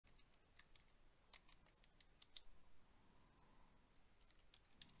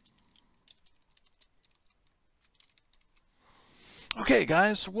Okay,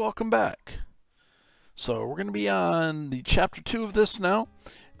 guys, welcome back. So we're going to be on the chapter 2 of this now.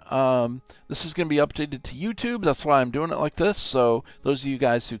 This is going to be updated to YouTube. That's why I'm doing it like this. So those of you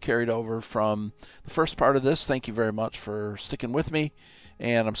guys who carried over from the first part of this, thank you very much for sticking with me.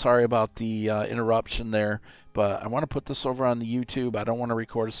 And I'm sorry about the interruption there, but I want to put this over on the YouTube. I don't want to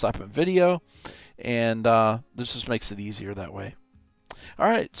record a separate video, and this just makes it easier that way. All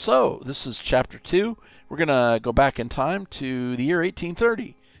right, so this is chapter 2. We're going to go back in time to the year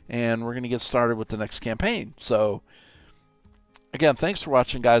 1830, and we're going to get started with the next campaign. So, again, thanks for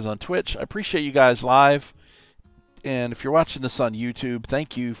watching, guys, on Twitch. I appreciate you guys live. And if you're watching this on YouTube,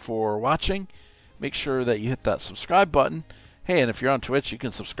 thank you for watching. Make sure that you hit that subscribe button. Hey, and if you're on Twitch, you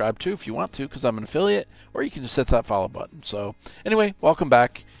can subscribe too if you want to, because I'm an affiliate, or you can just hit that follow button. So, anyway, welcome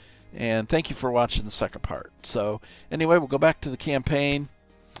back. And thank you for watching the second part. So anyway, we'll go back to the campaign,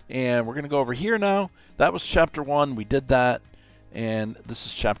 and we're going to go over here now. That was chapter 1. We did that, and this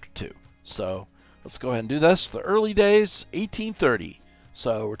is chapter 2. So let's go ahead and do this. The early days, 1830.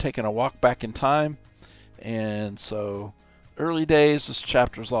 So we're taking a walk back in time. And so early days, this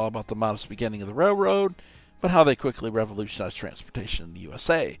chapter is all about the modest beginning of the railroad, but how they quickly revolutionized transportation in the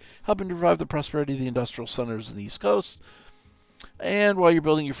USA, helping to revive the prosperity of the industrial centers in the East Coast. And while you're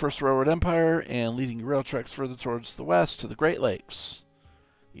building your first railroad empire and leading your rail tracks further towards the west to the Great Lakes,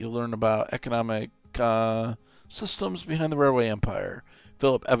 you'll learn about economic systems behind the railway empire.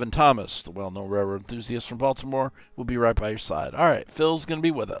 Philip Evan Thomas, the well-known railroad enthusiast from Baltimore, will be right by your side. All right, Phil's going to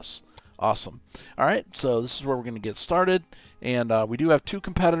be with us. Awesome. All right, so this is where we're going to get started. And we do have 2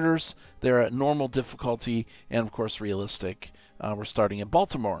 competitors. They're at normal difficulty and, of course, realistic. We're starting in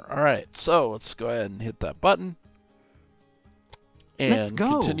Baltimore. All right, so let's go ahead and hit that button. And let's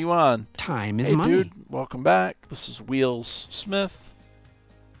go. Continue on. Time is hey, money. Dude, welcome back. This is Wheels Smith.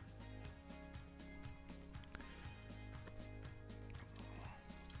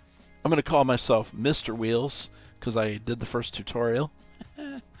 I'm going to call myself Mr. Wheels because I did the first tutorial.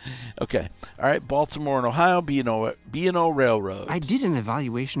 Okay. All right. Baltimore and Ohio, B&O Railroad. I did an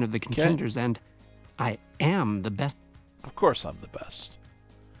evaluation of the contenders, and I am the best. Of course I'm the best.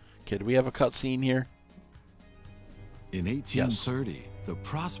 Okay, do we have a cutscene here? In 1830, the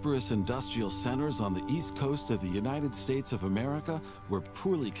prosperous industrial centers on the east coast of the United States of America were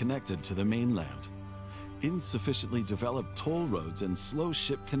poorly connected to the mainland. Insufficiently developed toll roads and slow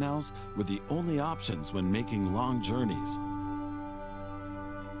ship canals were the only options when making long journeys.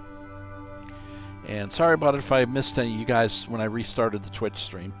 And sorry about it if I missed any of you guys when I restarted the Twitch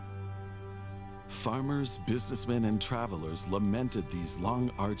stream. Farmers, businessmen, and travelers lamented these long,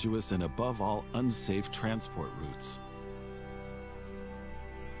 arduous, and above all, unsafe transport routes.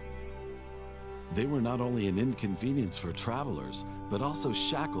 They were not only an inconvenience for travelers, but also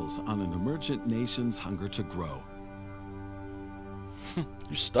shackles on an emergent nation's hunger to grow.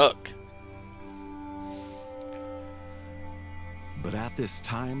 You're stuck. But at this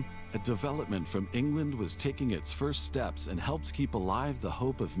time, a development from England was taking its first steps and helped keep alive the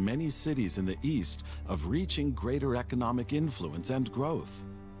hope of many cities in the East of reaching greater economic influence and growth.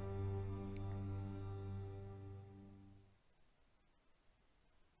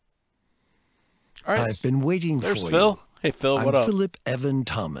 All right. I've been waiting for There's Phil. you. Hey, Phil, what I'm up? Philip Evan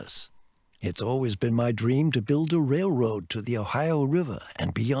Thomas. It's always been my dream to build a railroad to the Ohio River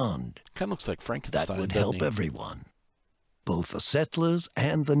and beyond. Kind of looks like Frankenstein. That would doesn't help he? everyone, both the settlers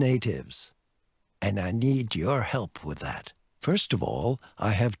and the natives. And I need your help with that. First of all,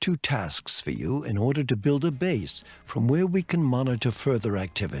 I have 2 tasks for you in order to build a base from where we can monitor further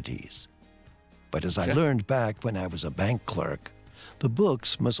activities. But as I learned back when I was a bank clerk, the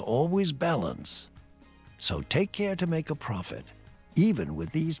books must always balance. So take care to make a profit, even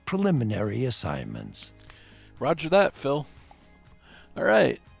with these preliminary assignments. Roger that, Phil. All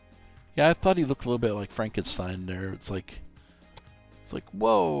right. Yeah, I thought he looked a little bit like Frankenstein there. It's like,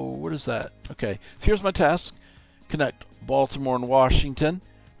 whoa, what is that? Okay, so here's my task. Connect Baltimore and Washington.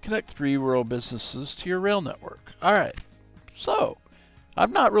 Connect 3 rural businesses to your rail network. All right. So,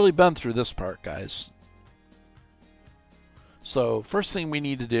 I've not really been through this part, guys. So, first thing we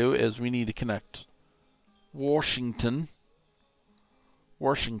need to do is we need to connect Washington.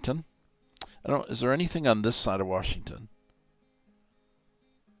 Is there anything on this side of Washington?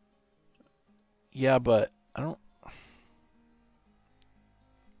 Yeah, but I don't.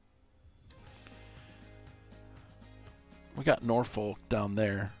 We got Norfolk down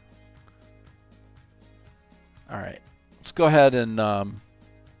there. All right, let's go ahead and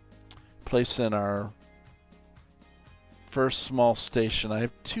place in our first small station. I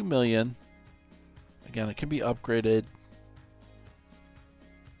have 2 million. Again, it can be upgraded.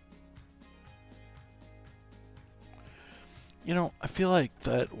 You know, I feel like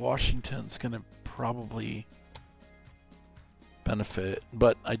that Washington's going to probably benefit,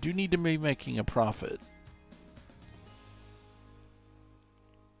 but I do need to be making a profit.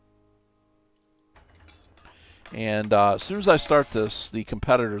 And as soon as I start this, the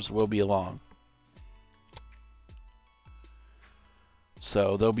competitors will be along.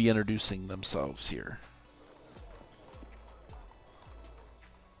 So they'll be introducing themselves here.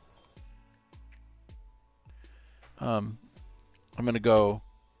 I'm going to go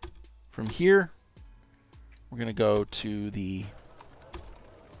from here. We're going to go to the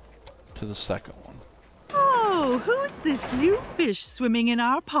second one. Oh, who's this new fish swimming in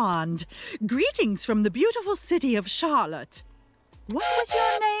our pond? Greetings from the beautiful city of Charlotte. What was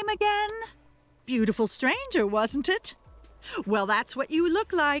your name again? Beautiful stranger, wasn't it? Well, that's what you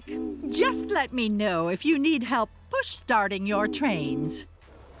look like. Just let me know if you need help push-starting your trains.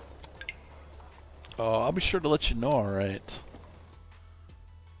 Oh, I'll be sure to let you know, all right.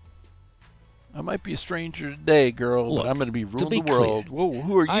 I might be a stranger today, girl, Look, but I'm going to be ruling the clear, world. Whoa,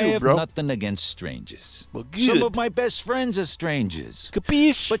 who are you, I have bro? nothing against strangers. Well, good. Some of my best friends are strangers.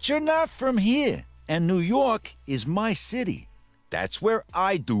 Capiche? But you're not from here, and New York is my city. That's where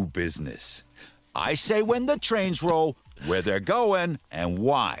I do business. I say when the trains roll, where they're going, and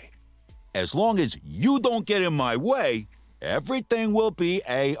why. As long as you don't get in my way, everything will be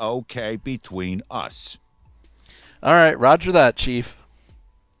A-okay between us. All right, roger that, Chief.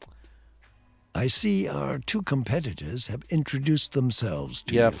 I see our two competitors have introduced themselves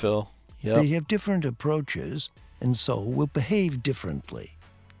to Yeah, you. Phil. Yep. They have different approaches and so will behave differently.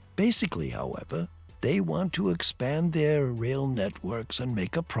 Basically, however, they want to expand their rail networks and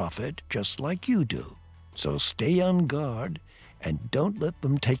make a profit just like you do. So stay on guard and don't let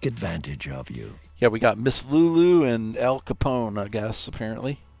them take advantage of you. Yeah, we got Miss Lulu and Al Capone, I guess,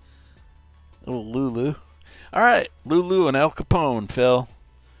 apparently. Little Lulu. All right, Lulu and Al Capone, Phil.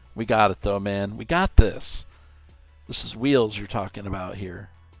 We got it, though, man. We got this. This is Wheels you're talking about here.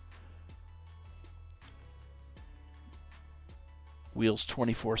 Wheels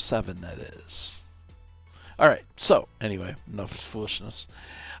 24/7, that is. All right, so, anyway, enough foolishness.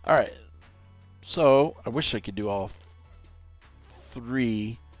 All right, so I wish I could do all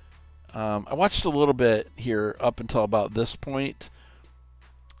three. I watched a little bit here up until about this point,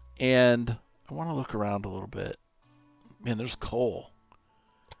 and I want to look around a little bit. Man, there's coal.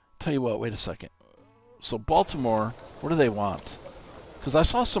 Tell you what, wait a second. So Baltimore, what do they want? Because I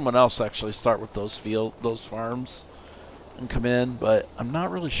saw someone else actually start with those farms and come in, but I'm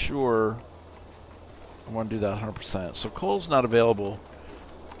not really sure I want to do that 100%. So coal's not available,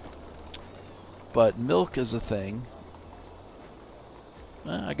 but milk is a thing.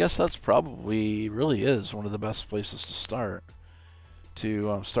 I guess that's probably really is one of the best places to start.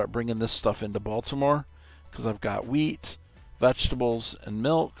 To start bringing this stuff into Baltimore, because I've got wheat, vegetables, and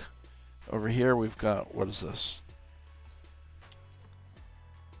milk. Over here we've got, what is this?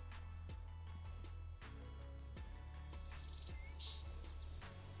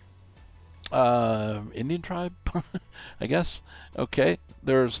 Indian tribe, I guess. Okay,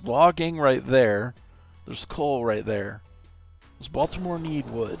 there's logging right there. There's coal right there. Does Baltimore need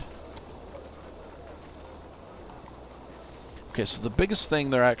wood? Okay, so the biggest thing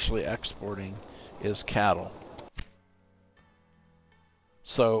they're actually exporting is cattle.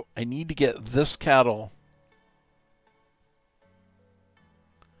 So I need to get this cattle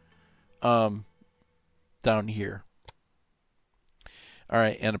down here. All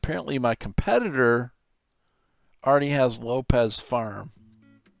right, and apparently my competitor already has Lopez Farm.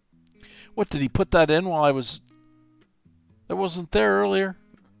 What, did he put that in while I was... That wasn't there earlier?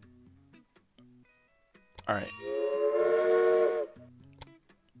 All right.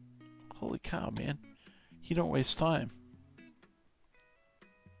 Holy cow, man. He don't waste time.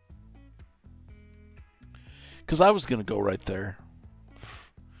 Because I was going to go right there.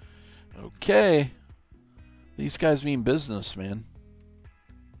 Okay. These guys mean business, man.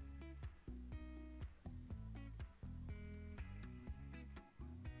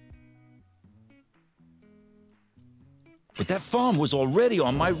 But that farm was already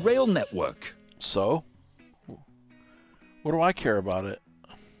on my rail network. So? What do I care about it?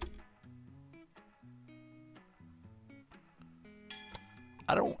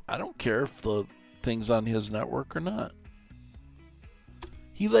 I don't care if the thing's on his network or not.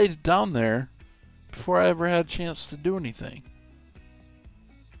 He laid it down there before I ever had a chance to do anything.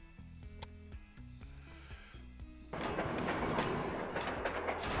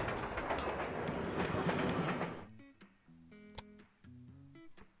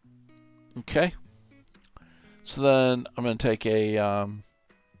 Okay. So then I'm going to take a and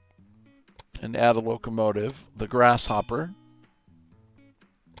add a locomotive, the Grasshopper.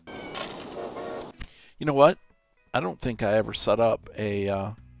 You know what? I don't think I ever set up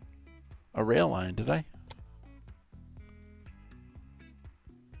a rail line, did I?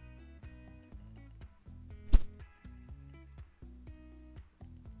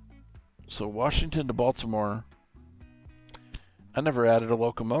 So Washington to Baltimore, I never added a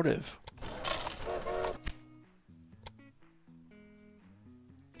locomotive.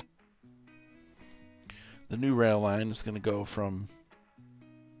 The new rail line is going to go from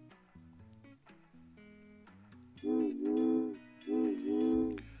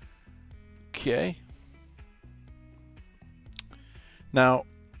okay. Now,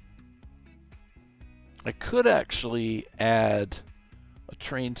 I could actually add a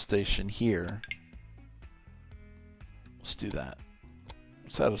train station here. Let's do that.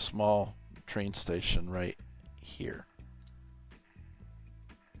 Let's add a small train station right here.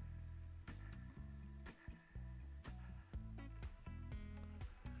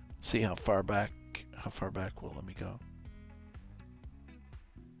 See how far back will let me go.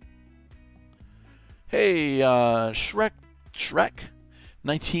 Hey, Shrek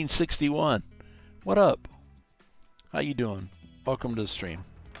 1961. What up? How you doing? Welcome to the stream.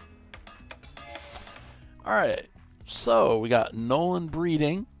 Alright, so we got Nolan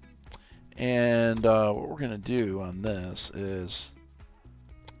breeding, and what we're gonna do on this is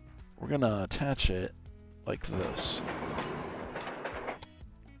we're gonna attach it like this.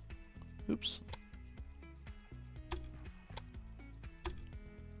 Oops.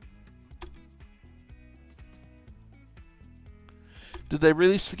 Did they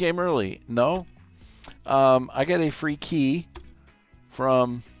release the game early? No. I got a free key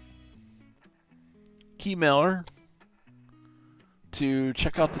from Keymailer to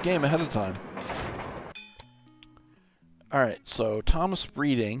check out the game ahead of time. Alright, so Thomas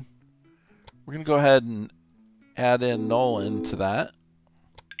breeding. We're going to go ahead and add in Nolan to that.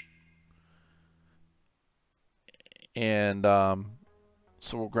 And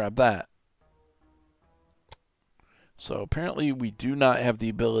so we'll grab that. So apparently we do not have the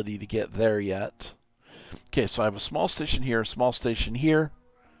ability to get there yet. Okay, so I have a small station here, a small station here.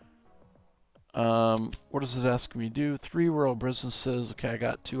 What does it ask me to do? 3 rural businesses. Okay, I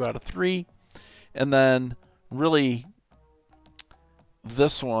got 2 out of 3. And then really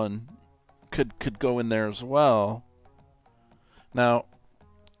this one could go in there as well. Now,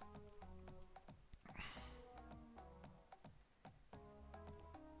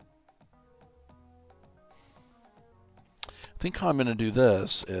 I think how I'm going to do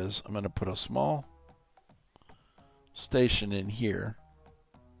this is I'm going to put a small station in here.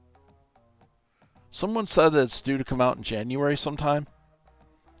 Someone said that it's due to come out in January sometime,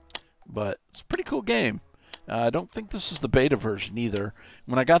 but it's a pretty cool game. I don't think this is the beta version either.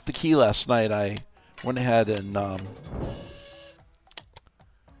 When I got the key last night, I went ahead and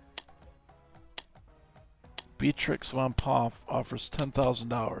Beatrix von Poff offers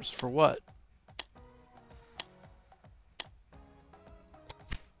 $10,000 for what?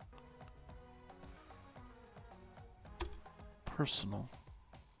 Personal.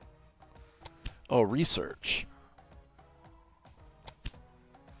 Oh, research.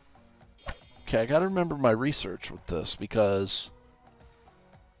 Okay, I gotta remember my research with this because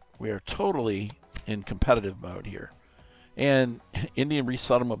we are totally in competitive mode here. And Indian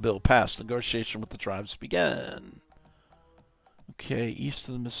resettlement bill passed. Negotiation with the tribes began. Okay, east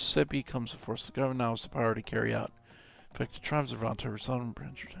of the Mississippi comes to force the government. Now is the power to carry out effective tribes of voluntary resettlement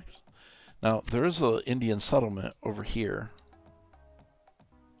branch. Now, there is an Indian settlement over here.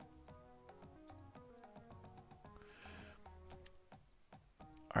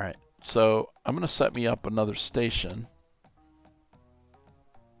 Alright, so I'm going to set me up another station.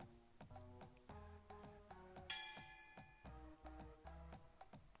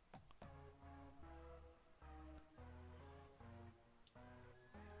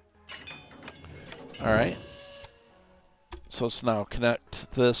 Alright, so let's now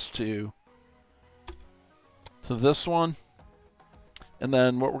connect this to this one. And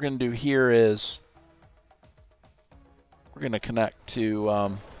then what we're going to do here is we're going to connect to,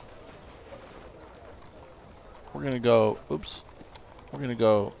 we're going to go, oops, we're going to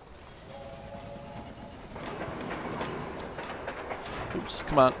go, oops,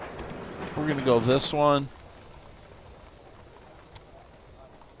 come on, we're going to go this one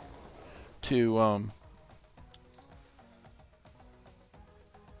to,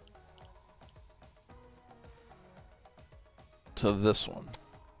 this one.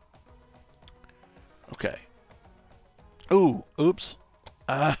 Okay. Ooh, oops.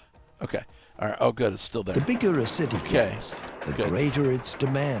 Okay. All right. Oh, good. It's still there. The bigger a city gets, the greater its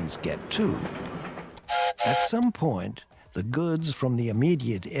demands get too. At some point, the goods from the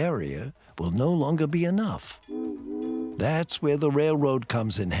immediate area will no longer be enough. That's where the railroad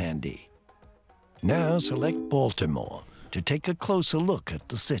comes in handy. Now select Baltimore to take a closer look at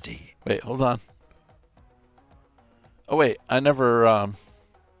the city. Wait, hold on. Oh, wait, I never,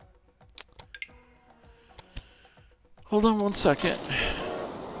 Hold on one second.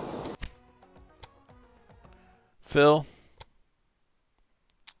 Phil.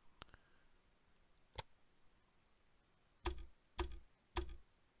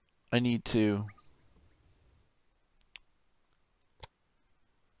 I need to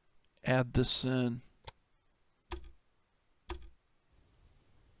add this in.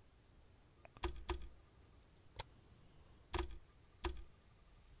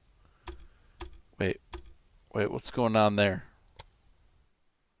 Wait, what's going on there?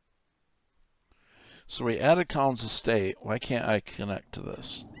 So we added Collins Estate. Why can't I connect to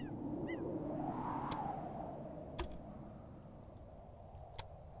this?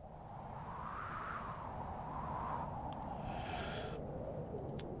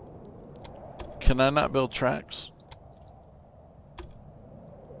 Can I not build tracks?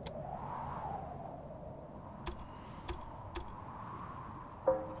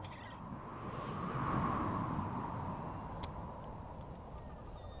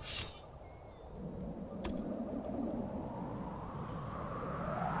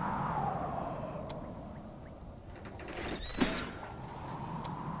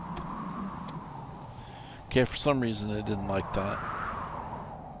 Okay, for some reason it didn't like that.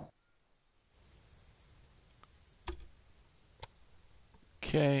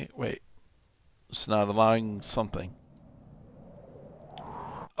 Okay, wait. It's not allowing something.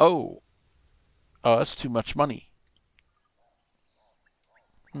 Oh, that's too much money.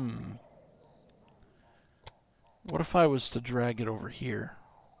 What if I was to drag it over here?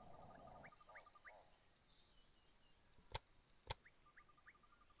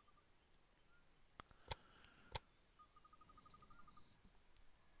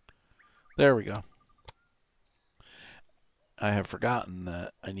 There we go. I have forgotten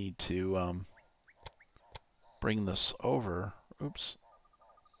that I need to bring this over. Oops.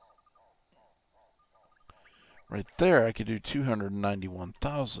 Right there, I could do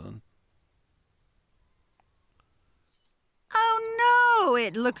 291,000. Oh no!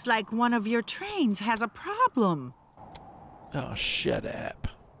 It looks like one of your trains has a problem. Oh, shit, app.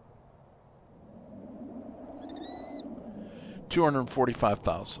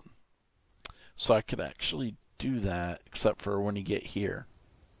 245,000. So I could actually do that, except for when you get here.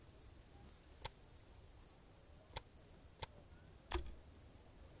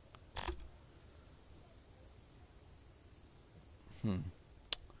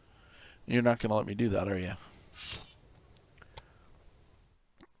 You're not going to let me do that, are you?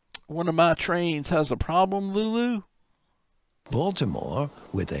 One of my trains has a problem, Lulu? Baltimore,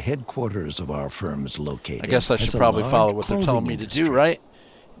 where the headquarters of our firm is located, I guess I should probably follow what they're telling me to do, right?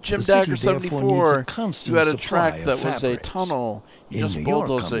 Jim Dagger 74, you had a track that was a tunnel. You just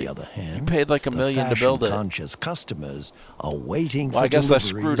bulldozed it. You paid like $1 million to build it. Conscious customers are waiting well, I guess I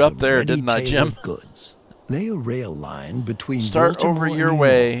screwed up there, didn't I, Jim? Goods. Lay a rail line between Start Baltimore over your and New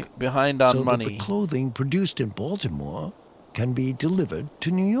way, York, behind on so money. That the clothing produced in Baltimore can be delivered to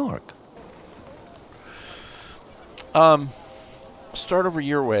New York. Start over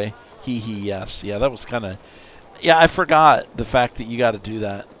your way. Yes. Yeah, that was kind of... Yeah, I forgot the fact that you got to do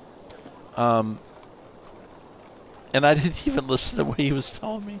that. And I didn't even listen to what he was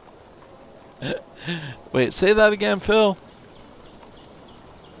telling me. Wait, say that again, Phil.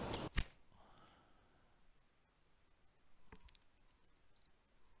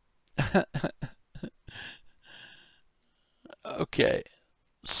 Okay.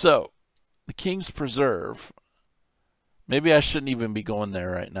 So, the King's Preserve. Maybe I shouldn't even be going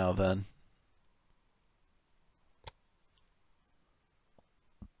there right now then.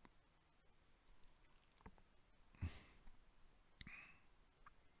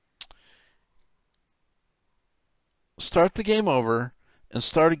 Start the game over and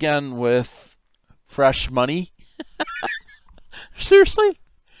start again with fresh money. Seriously?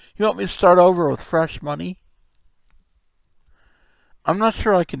 You want me to start over with fresh money? I'm not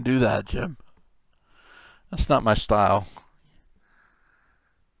sure I can do that, Jim. That's not my style.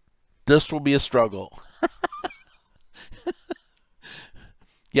 This will be a struggle.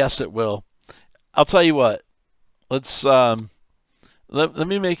 Yes, it will. I'll tell you what. Let's let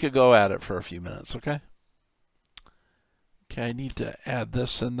me make a go at it for a few minutes, okay? Okay, I need to add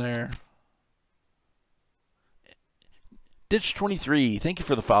this in there. Ditch 23, thank you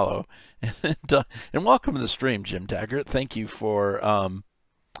for the follow. And welcome to the stream, Jim Taggart. Thank you for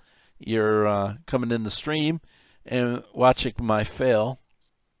your coming in the stream and watching my fail.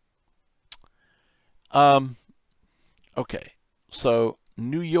 Okay, so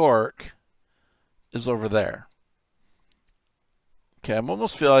New York is over there. Okay, I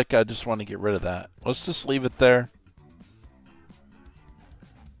almost feel like I just want to get rid of that. Let's just leave it there.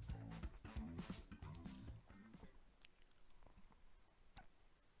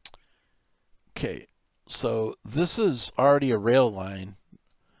 Okay, so this is already a rail line.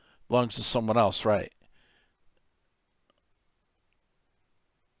 Belongs to someone else, right?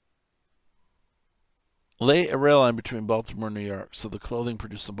 Lay a rail line between Baltimore and New York so the clothing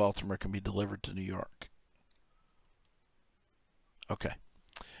produced in Baltimore can be delivered to New York. Okay.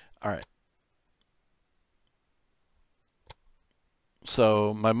 All right.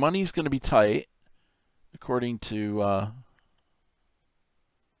 So my money's going to be tight, according to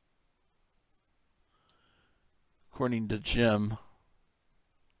Jim.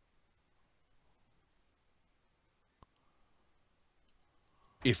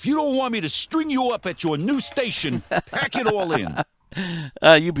 If you don't want me to string you up at your new station, pack it all in.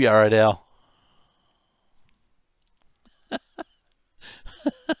 You be all right, Al.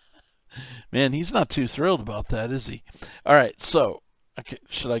 Man, he's not too thrilled about that, is he? All right, so okay,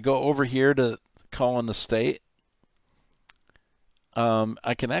 should I go over here to call in the state?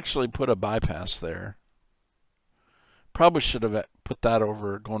 I can actually put a bypass there. Probably should have put that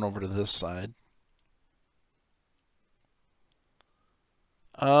over, going over to this side.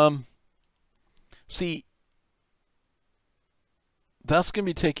 See, that's going to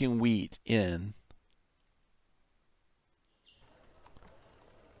be taking wheat in.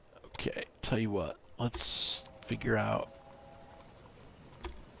 Okay, tell you what, let's figure out.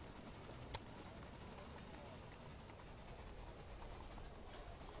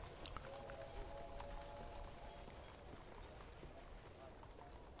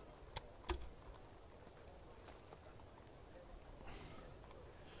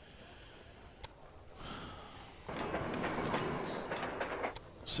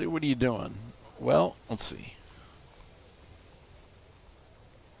 See, what are you doing? Well, let's see.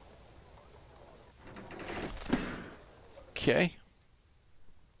 Okay.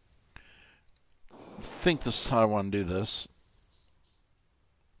 I think this is how I want to do this.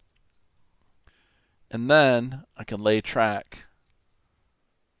 And then I can lay track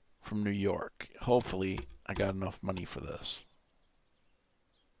from New York. Hopefully, I got enough money for this.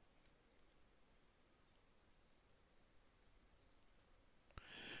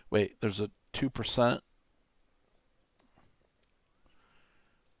 Wait, there's a 2%.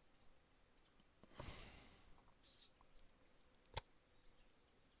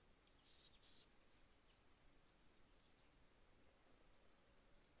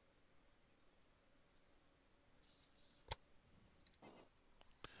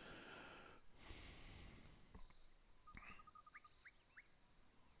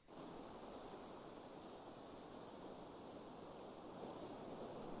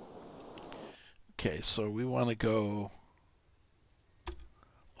 Okay, so we want to go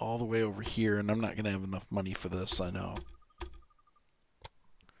all the way over here, and I'm not going to have enough money for this, I know.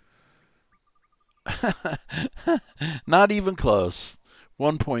 Not even close.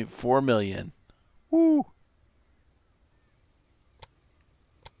 1.4 million. Woo!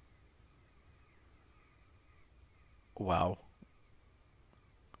 Wow.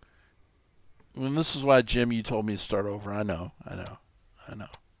 And this is why, Jim, you told me to start over. I know.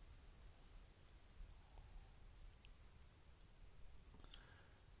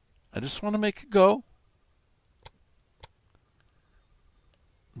 I just want to make it go.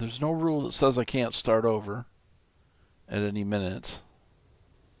 There's no rule that says I can't start over at any minute.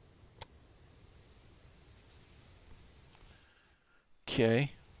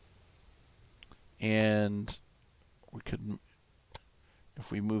 Okay. And we could, if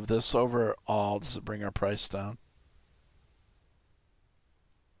we move this over, does it bring our price down?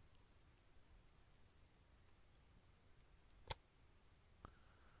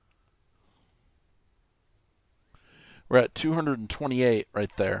 We're at 228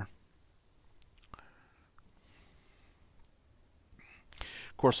 right there.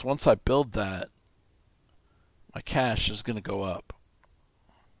 Of course, once I build that, my cash is going to go up.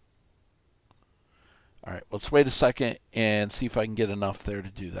 All right, let's wait a second and see if I can get enough there to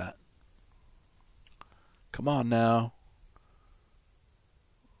do that. Come on now.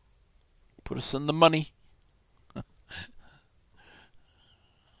 Put us in the money.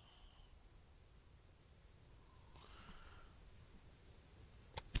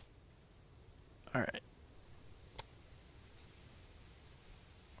 All right.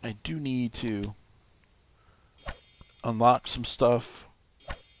 I do need to unlock some stuff.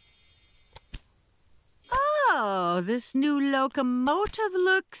 Oh, this new locomotive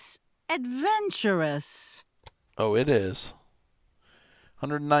looks adventurous. Oh, it is.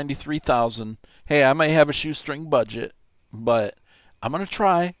 193,000. Hey, I may have a shoestring budget, but I'm going to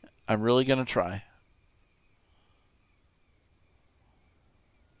try. I'm really going to try.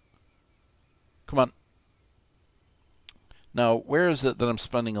 Come on. Now, where is it that I'm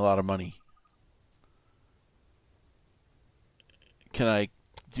spending a lot of money? Can I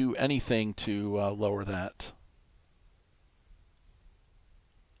do anything to lower that?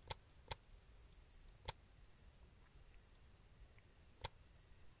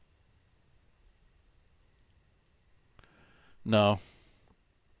 No.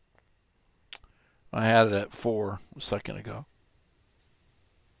 I had it at 4 a second ago.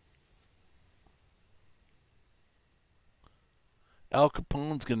 Al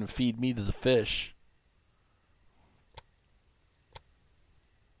Capone's going to feed me to the fish.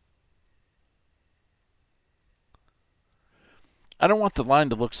 I don't want the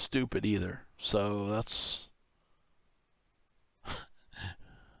line to look stupid either, so that's...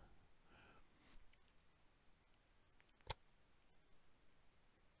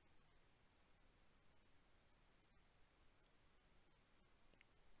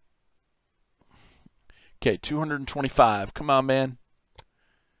 Okay, 225. Come on, man.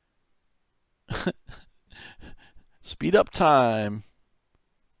 Speed up time.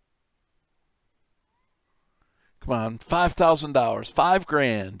 Come on, $5,000,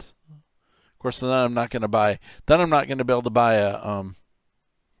 $5,000. Of course, then I'm not going to buy. Then I'm not going to be able to buy a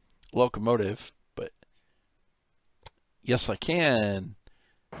locomotive. But yes, I can.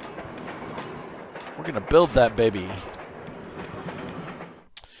 We're going to build that baby.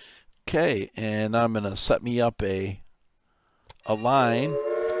 Okay, and I'm going to set me up a line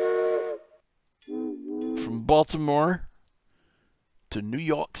from Baltimore to New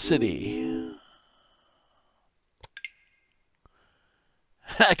York City.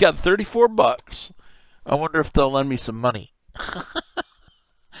 I got 34 bucks. I wonder if they'll lend me some money.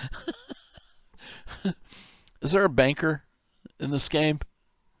 Is there a banker in this game?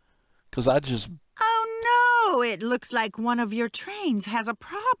 Because I just... Oh no, it looks like one of your trains has a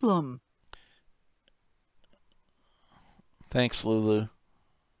problem. Thanks, Lulu.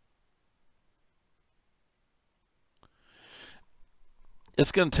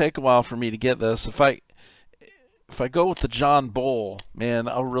 It's going to take a while for me to get this. If I go with the John Bull, man,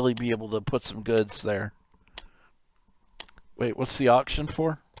 I'll really be able to put some goods there. Wait, what's the auction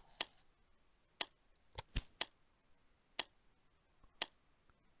for?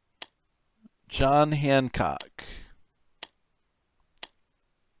 John Hancock.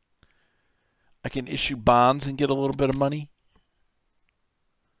 I can issue bonds and get a little bit of money.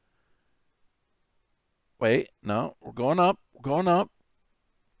 Wait, no, we're going up. We're going up.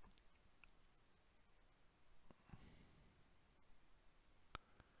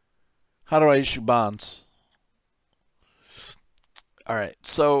 How do I issue bonds? All right,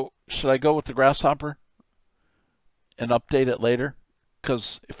 so should I go with the Grasshopper and update it later?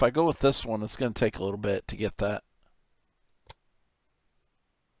 Because if I go with this one, it's going to take a little bit to get that.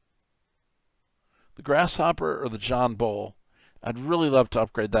 The Grasshopper or the John Bull? I'd really love to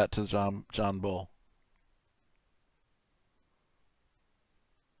upgrade that to John Bull.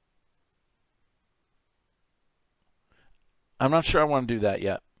 I'm not sure I want to do that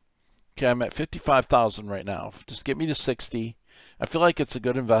yet. Okay, I'm at 55,000 right now. Just get me to 60. I feel like it's a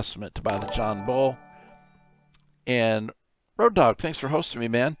good investment to buy the John Bull. And Road Dog, thanks for hosting me,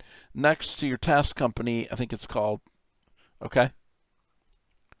 man. Next to your task company, I think it's called. Okay.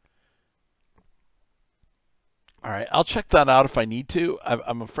 All right, I'll check that out if I need to.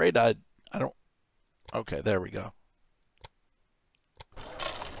 I'm afraid I don't. Okay, there we go.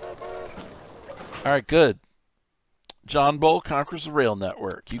 All right, good. John Bull conquers the rail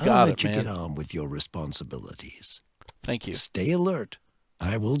network. You got it, man. I'll let you get on with your responsibilities. Thank you. Stay alert.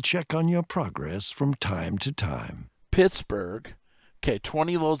 I will check on your progress from time to time. Pittsburgh. Okay,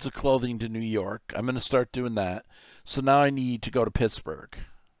 20 loads of clothing to New York. I'm going to start doing that. So now I need to go to Pittsburgh.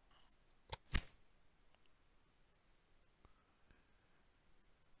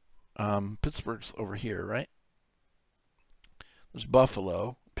 Pittsburgh's over here, right? There's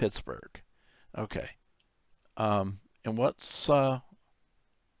Buffalo, Pittsburgh. Okay. And what's wool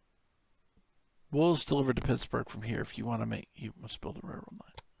is delivered to Pittsburgh from here. If you want to make, you must build a railroad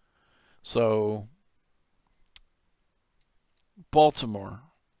line. So Baltimore,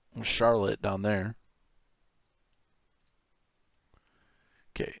 Charlotte down there.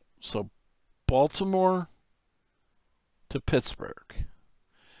 Okay, so Baltimore to Pittsburgh.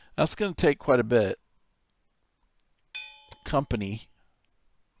 That's going to take quite a bit. Company.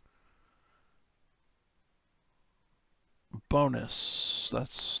 bonus.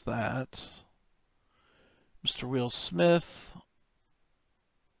 That's that. Mr. Will Smith.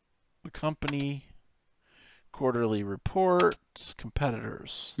 The company. Quarterly report.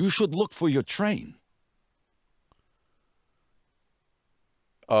 Competitors. You should look for your train.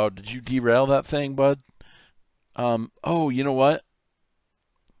 Oh, did you derail that thing, bud? Oh, you know what?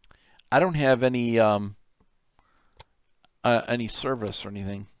 I don't have any service or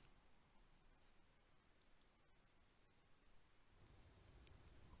anything.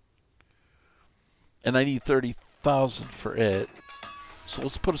 And I need 30,000 for it. So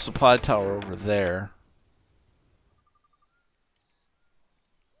let's put a supply tower over there.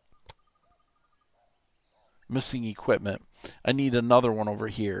 Missing equipment. I need another one over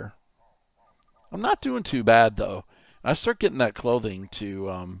here. I'm not doing too bad though. I start getting that clothing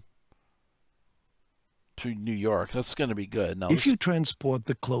to New York. That's going to be good. Now, if you transport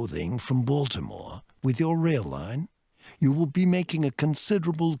the clothing from Baltimore with your rail line, you will be making a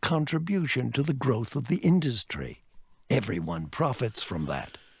considerable contribution to the growth of the industry. Everyone profits from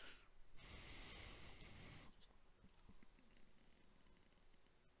that.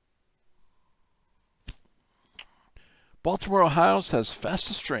 Baltimore, Ohio has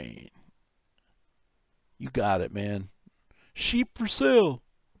fastest train. You got it, man. Sheep for sale.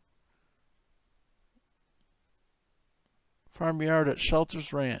 Farmyard at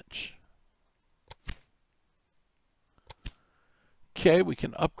Shelters Ranch. Okay, we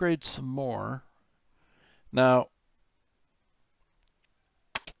can upgrade some more. Now,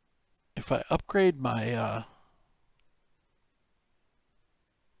 if I upgrade my...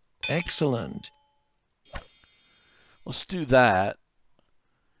 Excellent. Let's do that.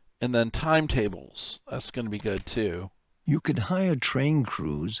 And then timetables. That's going to be good too. You can hire train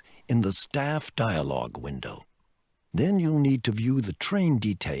crews in the staff dialog window. Then you'll need to view the train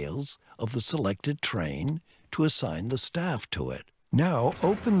details of the selected train to assign the staff to it. Now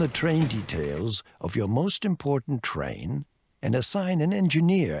open the train details of your most important train and assign an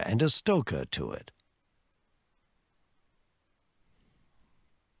engineer and a stoker to it.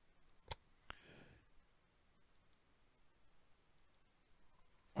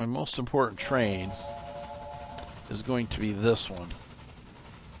 My most important train is going to be this one.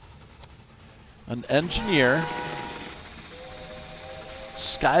 An engineer.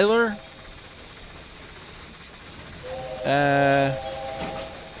 Skylar.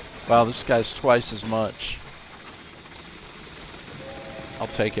 Wow, this guy's twice as much. I'll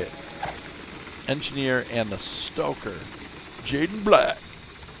take it. Engineer and the stoker. Jaden Black.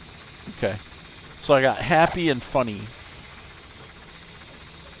 Okay. So I got happy and funny.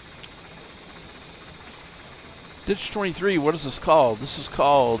 Ditch 23, what is this called? This is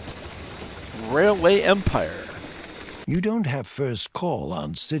called Railway Empire. You don't have first call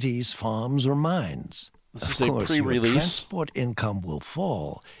on cities, farms, or mines. This is Of a course, pre-release. your transport income will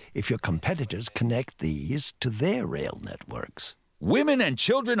fall if your competitors connect these to their rail networks. Women and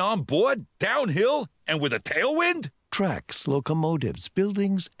children on board, downhill, and with a tailwind? Tracks, locomotives,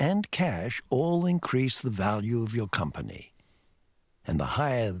 buildings, and cash all increase the value of your company. And the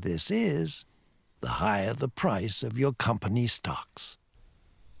higher this is, the higher the price of your company stocks.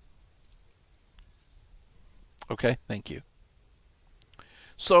 Okay, thank you.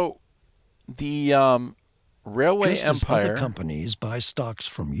 So, the Railway Just as Empire... other companies buy stocks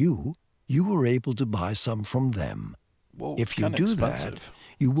from you, you were able to buy some from them. Whoa, If you kinda do expensive. that,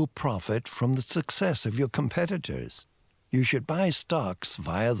 you will profit from the success of your competitors. You should buy stocks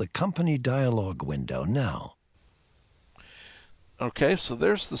via the company dialog window now. Okay, so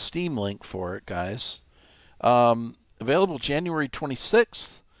there's the Steam link for it, guys. Available January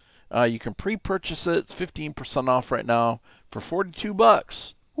 26th. You can pre-purchase it. It's 15% off right now for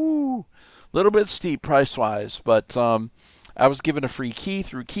 $42. Woo! Little bit steep price-wise, but I was given a free key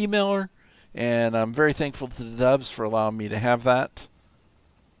through Keymailer, and I'm very thankful to the devs for allowing me to have that.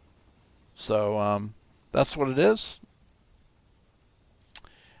 So that's what it is.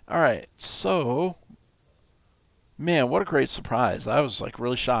 All right, so man, what a great surprise! I was like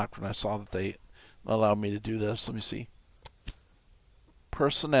really shocked when I saw that they allowed me to do this. Let me see.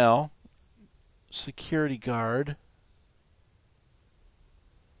 Personnel, security guard.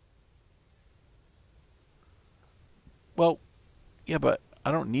 Well, yeah, but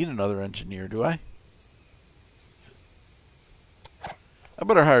I don't need another engineer, do I? I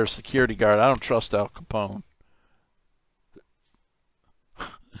better hire a security guard. I don't trust Al Capone.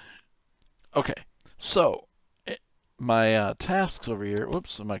 Okay, so my tasks over here,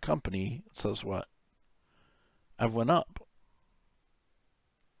 whoops, in my company, it says what? I've went up.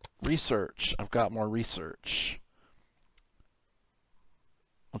 Research, I've got more research.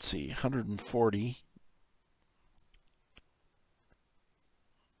 Let's see, 140.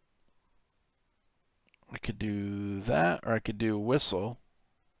 could do that, or I could do a whistle.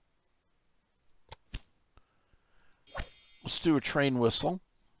 Let's do a train whistle.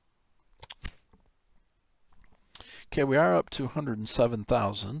 Okay, we are up to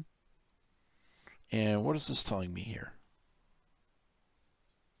 107,000. And what is this telling me here?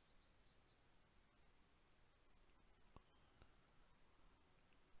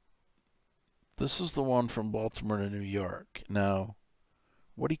 This is the one from Baltimore to New York. Now,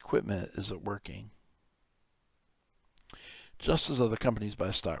 what equipment is it working? Just as other companies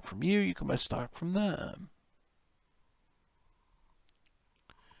buy stock from you, you can buy stock from them.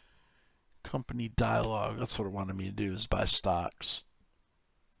 Company dialogue, that's what it wanted me to do, is buy stocks.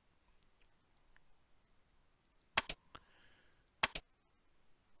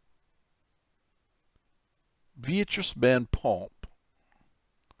 Beatrice Van Pomp.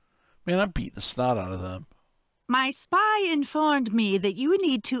 Man, I beat the snot out of them. My spy informed me that you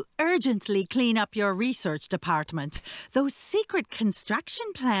need to urgently clean up your research department. Those secret construction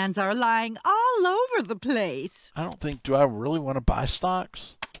plans are lying all over the place. I don't think, do I really want to buy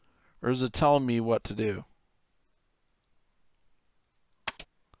stocks? Or is it telling me what to do?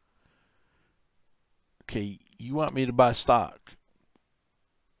 Okay, you want me to buy stock.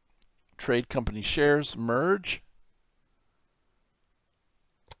 Trade company shares, merge.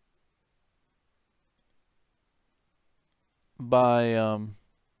 Buy,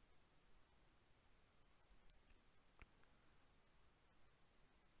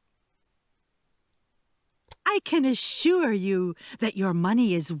 I can assure you that your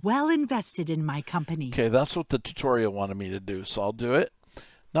money is well invested in my company. okay, that's what the tutorial wanted me to do, so I'll do it.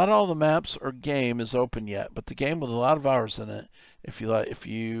 Not all the maps or game is open yet, but the game with a lot of hours in it. If you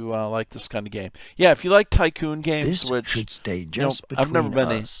like this kind of game, yeah. If you like tycoon games, This which should stay just I've never between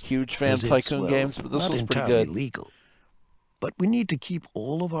been us, a huge fan of as it's, tycoon well, games, but this not was pretty entirely good. legal. But we need to keep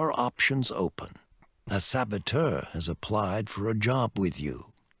all of our options open. A saboteur has applied for a job with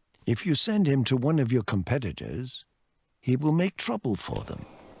you. If you send him to one of your competitors, he will make trouble for them.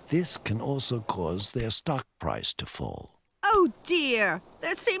 This can also cause their stock price to fall. Oh dear,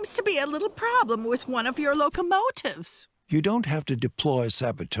 there seems to be a little problem with one of your locomotives. You don't have to deploy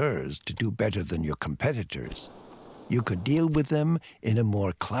saboteurs to do better than your competitors. You could deal with them in a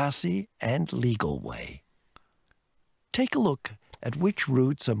more classy and legal way. Take a look at which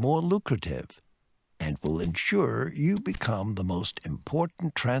routes are more lucrative and will ensure you become the most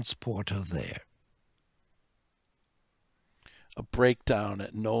important transporter there. A breakdown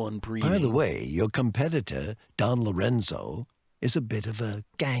at Nolan Breeding. By the way, your competitor, Don Lorenzo, is a bit of a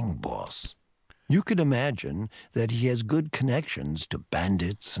gang boss. You can imagine that he has good connections to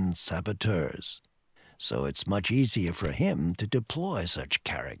bandits and saboteurs, so it's much easier for him to deploy such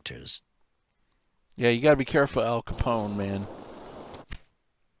characters. Yeah, you gotta be careful, Al Capone, man.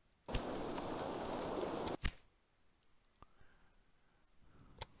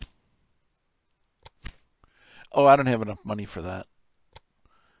 Oh, I don't have enough money for that.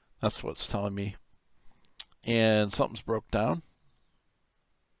 That's what it's telling me. And something's broke down.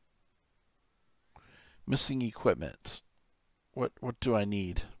 Missing equipment. What do I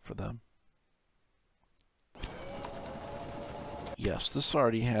need for them? Yes, this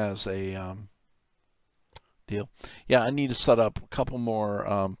already has a deal. Yeah, I need to set up a couple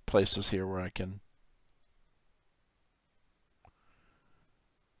more places here where I can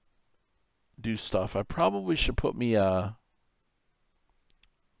do stuff. I probably should put me a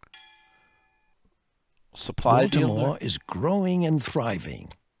supply deal Baltimore there. is growing and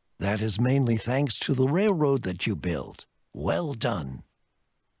thriving. That is mainly thanks to the railroad that you built. Well done.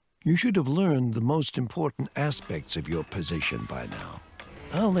 You should have learned the most important aspects of your position by now.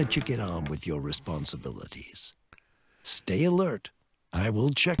 I'll let you get on with your responsibilities. Stay alert. I will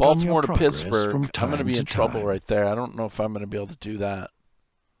check on Baltimore your to progress Pittsburgh. from I'm time going to be in trouble time. right there. I don't know if I'm going to be able to do that.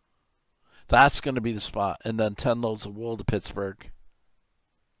 That's going to be the spot. And then 10 loads of wool to Pittsburgh.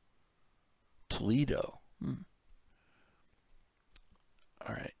 Toledo.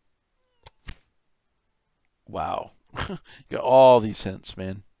 All right. Wow. Got all these hints,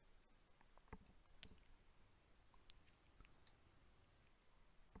 man.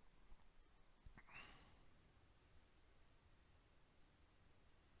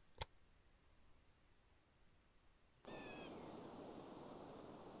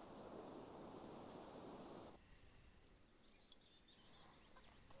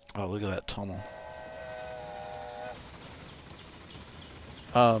 Oh, look at that tunnel.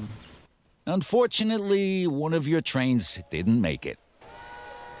 Unfortunately, one of your trains didn't make it.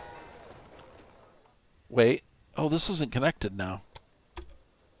 Wait. Oh, this isn't connected now.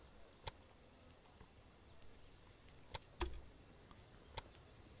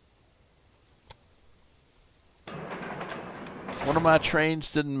 One of my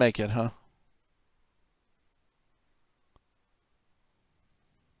trains didn't make it, huh?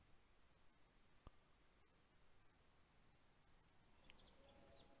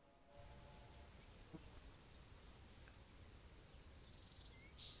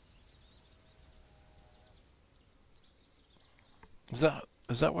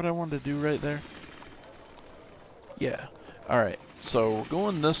 Is that what I wanted to do right there? Yeah. Alright, so we're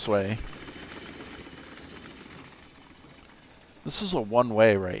going this way. This is a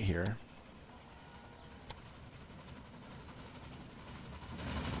one-way right here.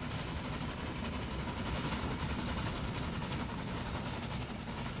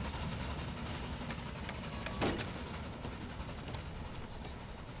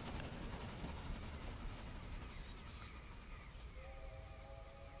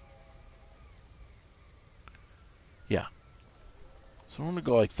 Yeah. So I'm going to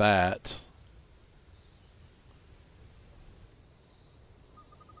go like that.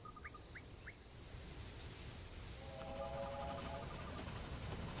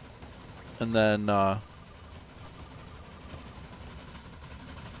 And then,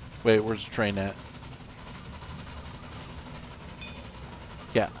 wait, where's the train at?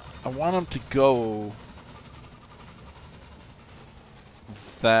 Yeah, I want them to go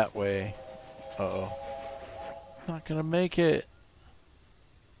that way. Uh-oh. Not gonna make it.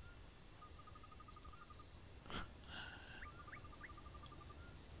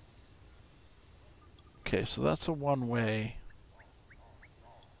 Okay, so that's a one-way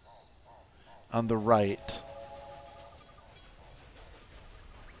on the right.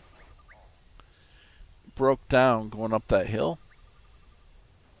 Broke down going up that hill.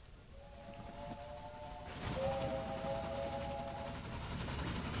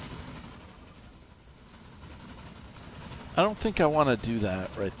 I don't think I want to do that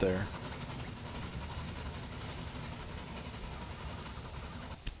right there.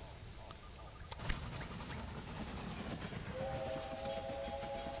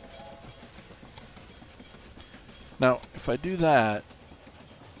 Now, if I do that,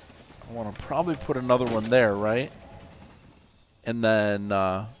 I want to probably put another one there, right? And then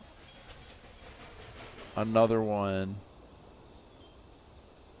another one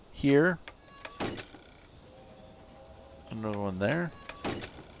here. Another one there.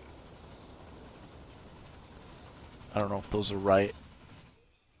 I don't know if those are right.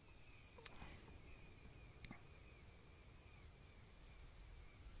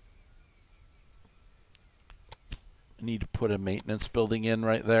 I need to put a maintenance building in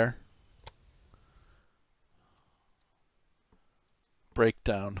right there.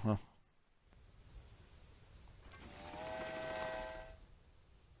 Breakdown, huh?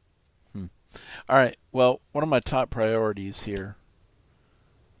 All right. Well, one of my top priorities here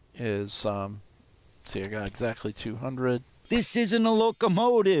is, see, I got exactly 200. This isn't a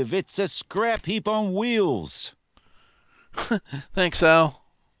locomotive. It's a scrap heap on wheels. Thanks, Al.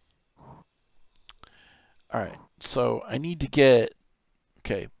 All right. So I need to get,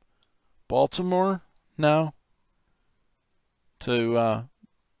 okay, Baltimore now to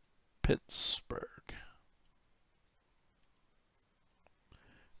Pittsburgh.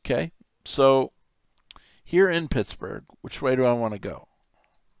 Okay. So here in Pittsburgh, which way do I want to go?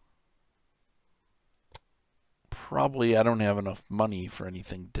 Probably I don't have enough money for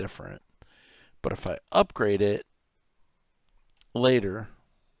anything different. But if I upgrade it later,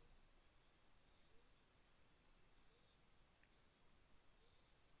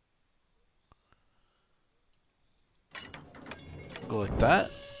 go like that.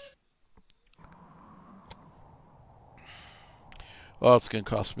 Well, it's going to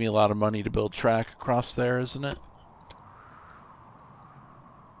cost me a lot of money to build track across there, isn't it?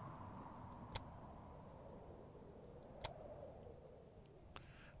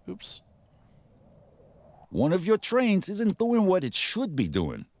 Oops. One of your trains isn't doing what it should be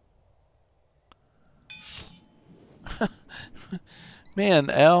doing. Man,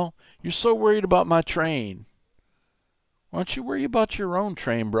 Al, you're so worried about my train. Why don't you worry about your own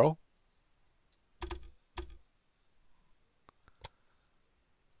train, bro?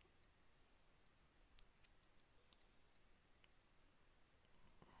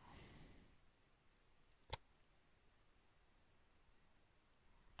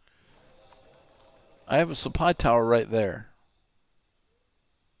 I have a supply tower right there.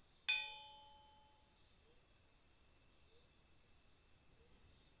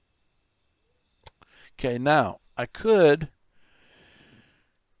 Okay, now I could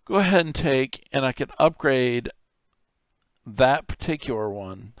go ahead and take, and I could upgrade that particular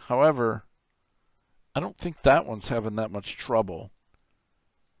one. However, I don't think that one's having that much trouble.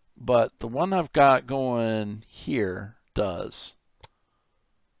 But the one I've got going here does.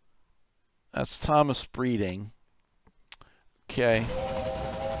 That's Thomas Breeding. Okay.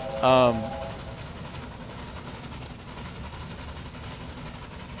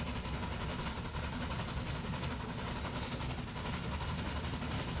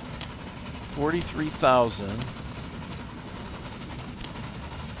 $43,000.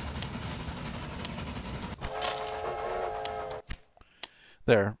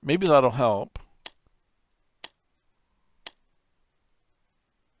 There. Maybe that'll help.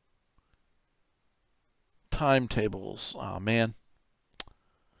 Timetables. Oh, man.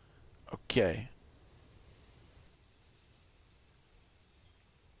 Okay.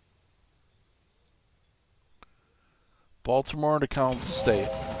 Baltimore to Kansas State.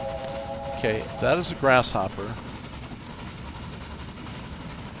 Okay, that is a grasshopper.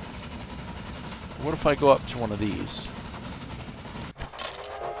 What if I go up to one of these?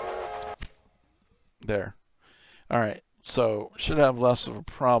 There. Alright, so should have less of a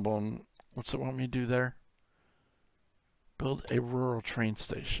problem. What's it want me to do there? Build a rural train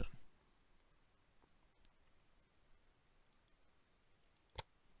station.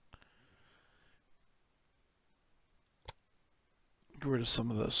 Get rid of some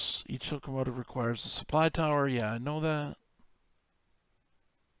of this. Each locomotive requires a supply tower. Yeah, I know that.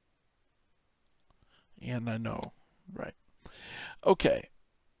 And I know. Right. Okay.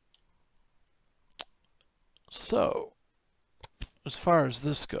 So, as far as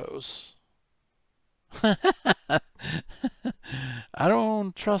this goes, I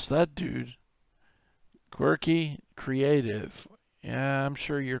don't trust that dude. Quirky, creative. Yeah, I'm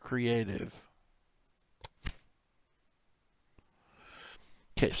sure you're creative.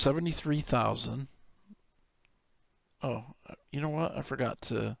 Okay, 73,000. Oh, you know what? I forgot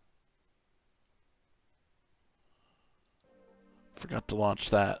to launch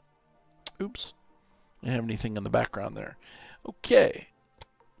that. Oops. I didn't have anything in the background there. Okay.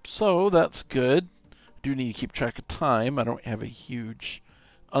 So that's good. Do need to keep track of time. I don't have a huge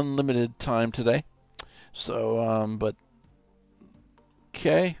unlimited time today. So, but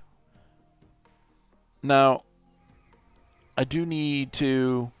okay. Now, I do need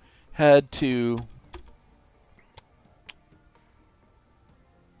to head to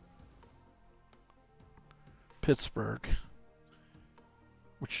Pittsburgh,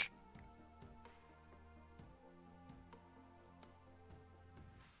 which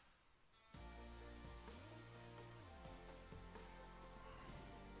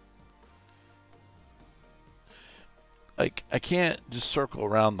like I can't just circle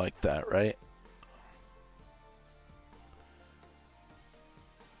around like that, right?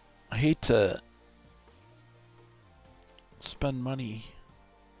 I hate to spend money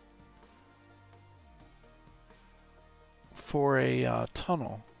for a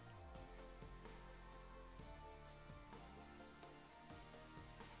tunnel.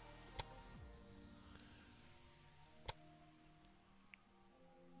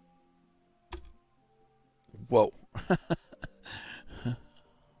 Whoa.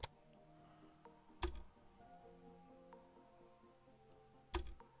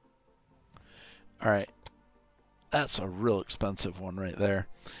 All right. That's a real expensive one right there.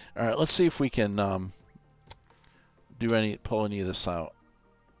 All right, let's see if we can pull any of this out.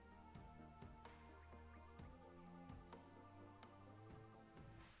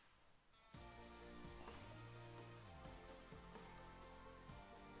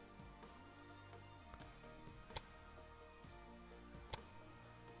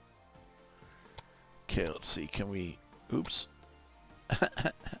 Okay, let's see. Can we... Oops.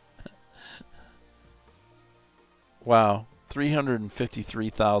 Wow.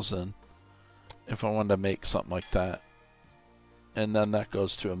 353,000 if I wanted to make something like that. And then that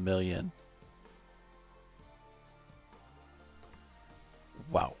goes to $1 million.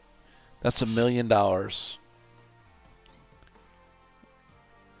 Wow. That's $1 million.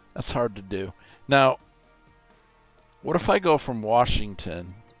 That's hard to do. Now, what if I go from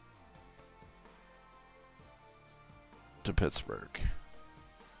Washington to Pittsburgh?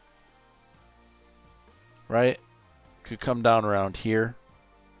 Right? Could come down around here.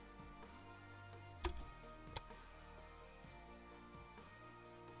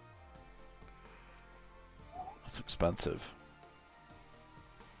 That's expensive.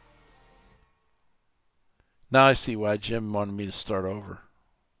 Now I see why Jim wanted me to start over.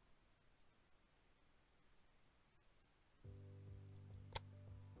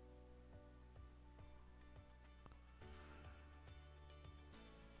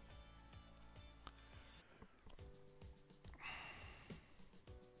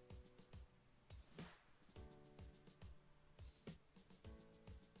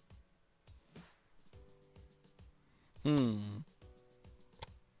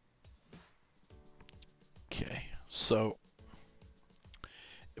 So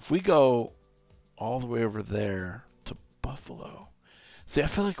if we go all the way over there to Buffalo, see, I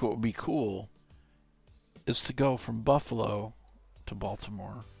feel like what would be cool is to go from Buffalo to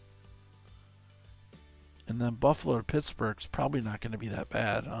Baltimore. And then Buffalo to Pittsburgh's probably not going to be that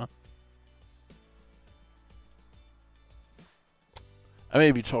bad, huh? I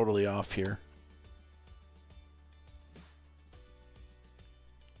may be totally off here.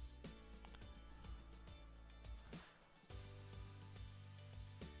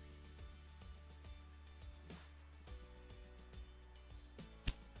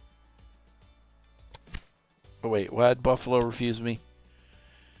 Oh wait, why'd Buffalo refuse me?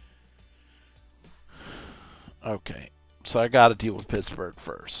 Okay, so I gotta deal with Pittsburgh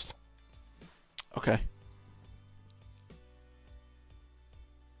first. Okay.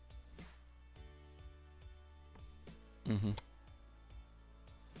 Mm-hmm.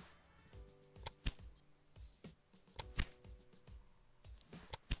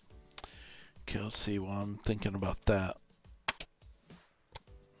 Okay, let's see while I'm thinking about that.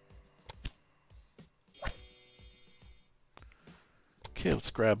 Okay,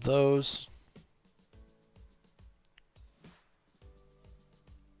 let's grab those.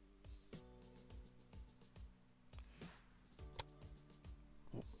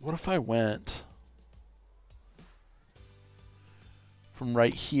 What if I went from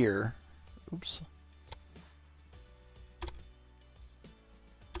right here? Oops.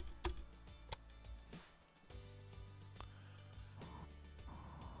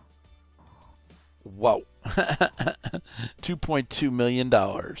 Whoa. $2.2 million.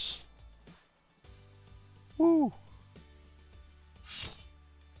 Woo.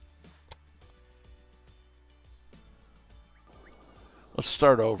 Let's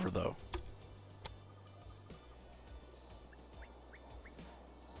start over, though.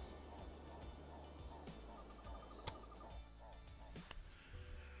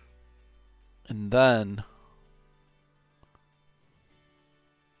 And then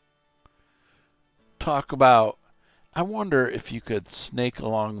talk about, I wonder if you could snake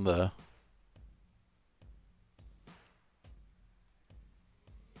along the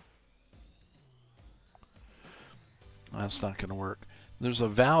that's not going to work. There's a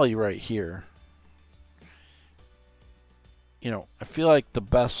valley right here. You know, I feel like the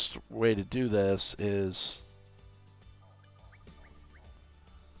best way to do this is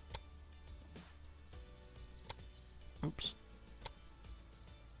oops.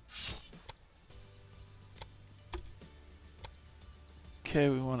 Okay,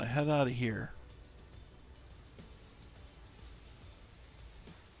 we want to head out of here.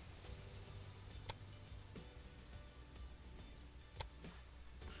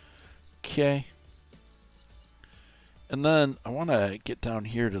 Okay. And then I want to get down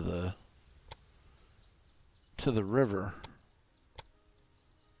here to the river.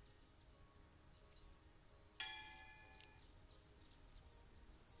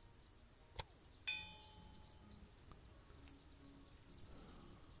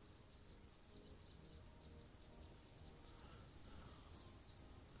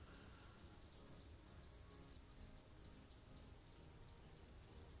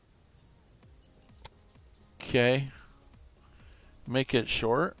 Okay. Make it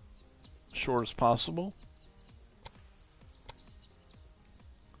short as possible.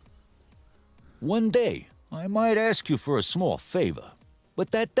 One day, I might ask you for a small favor,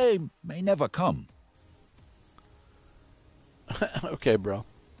 but that day may never come. Okay, bro.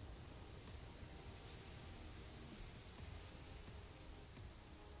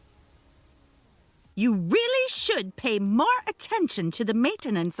 You really should pay more attention to the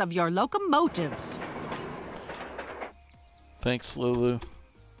maintenance of your locomotives. Thanks, Lulu.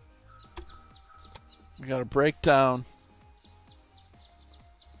 We got a breakdown.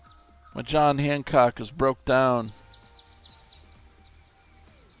 My John Hancock is broke down.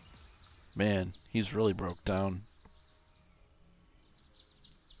 Man, he's really broke down.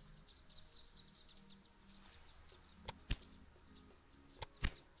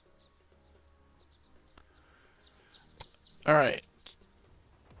 All right.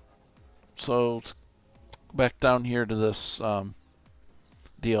 So let's go back down here to this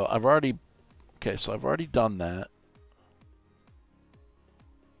deal. I've already done that.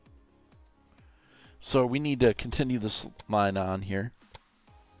 So we need to continue this line on here.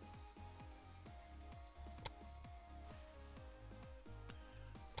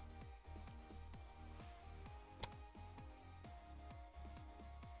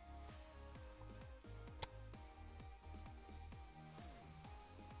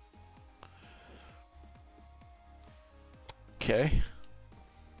 Okay.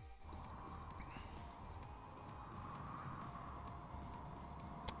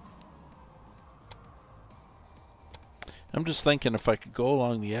 I'm just thinking if I could go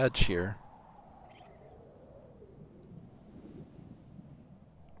along the edge here.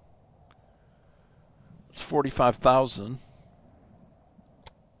 It's 45,000.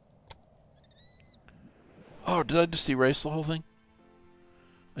 Oh, did I just erase the whole thing?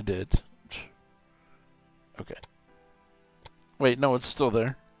 I did. Okay. Wait, no, it's still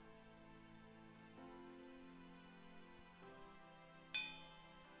there.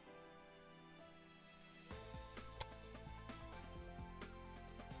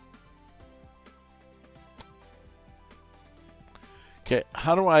 Okay,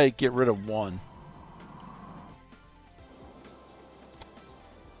 how do I get rid of one?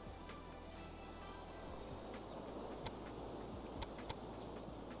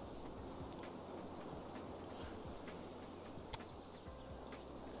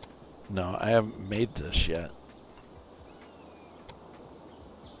 No, I haven't made this yet.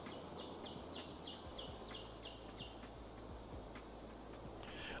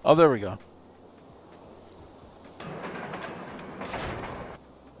 Oh, there we go.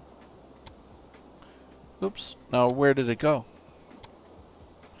 Oops. Now, where did it go?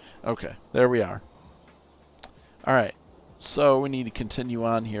 Okay, there we are. All right. So we need to continue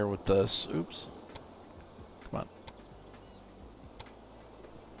on here with this. Oops. Come on.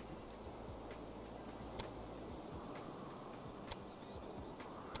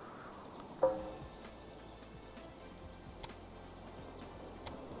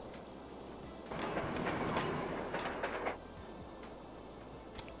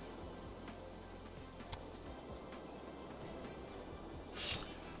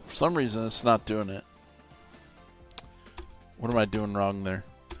 For some reason, it's not doing it. What am I doing wrong there?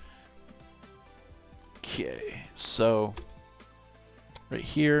 Okay, so right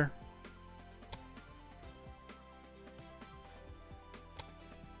here.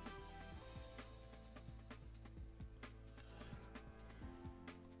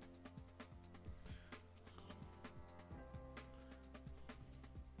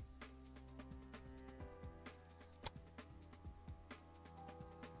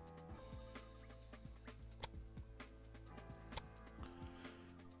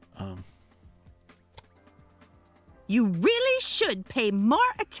 You really should pay more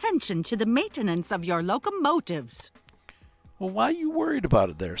attention to the maintenance of your locomotives. Well, why are you worried about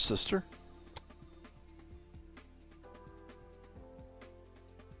it there, sister?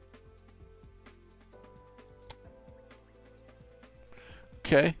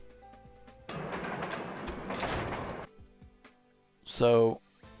 Okay. So,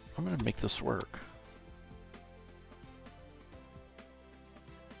 I'm going to make this work.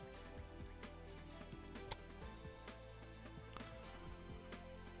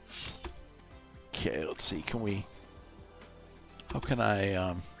 Okay, let's see. Can we... How can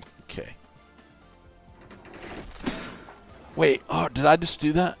I... Okay. Wait. Oh, did I just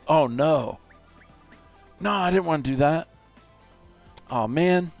do that? Oh, no. No, I didn't want to do that. Oh,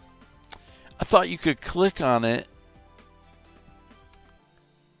 man. I thought you could click on it.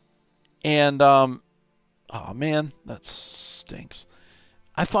 And, oh, man. That stinks.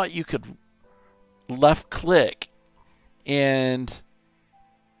 I thought you could left click and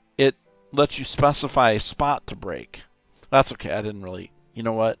it lets you specify a spot to break. That's okay. I didn't really, you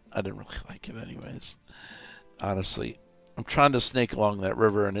know what? I didn't really like it anyways. Honestly, I'm trying to snake along that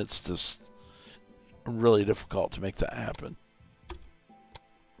river and it's just really difficult to make that happen.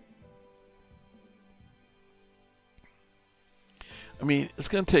 I mean, it's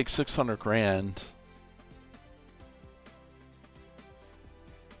going to take 600 grand.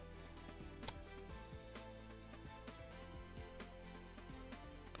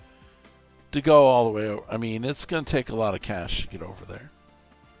 To go all the way over. I mean, it's going to take a lot of cash to get over there.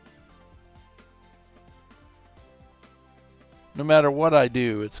 No matter what I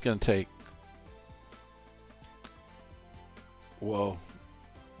do, it's going to take... Whoa.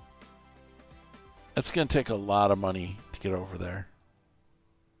 It's going to take a lot of money to get over there.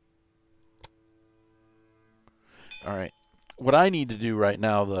 All right. What I need to do right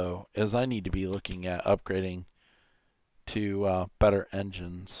now, though, is I need to be looking at upgrading to better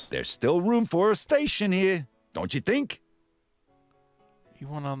engines. There's still room for a station here, don't you think? You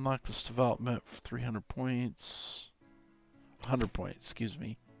want to unlock this development for 300 points. 100 points, excuse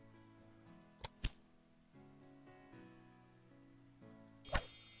me.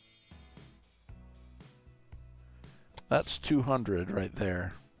 That's 200 right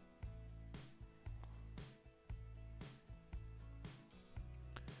there.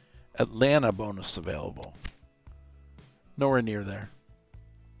 Atlanta bonus available. Nowhere near there.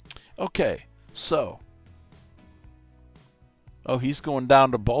 Okay, so. Oh, he's going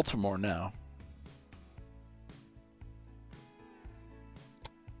down to Baltimore now.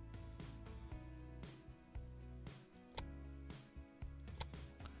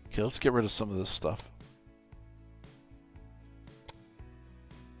 Okay, let's get rid of some of this stuff.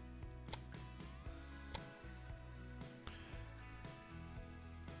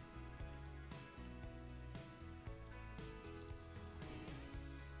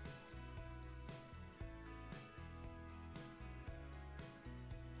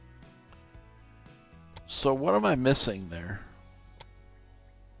 So what am I missing there?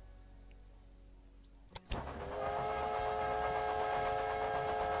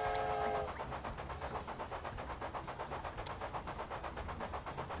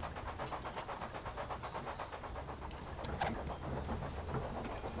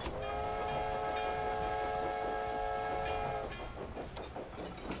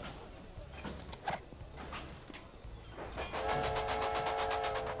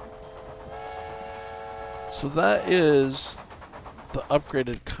 So that is the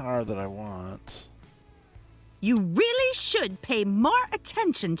upgraded car that I want. You really should pay more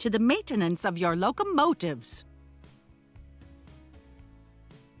attention to the maintenance of your locomotives.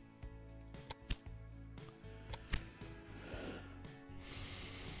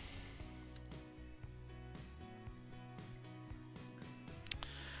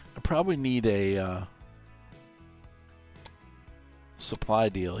 I probably need a supply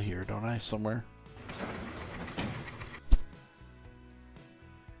deal here, don't I, somewhere?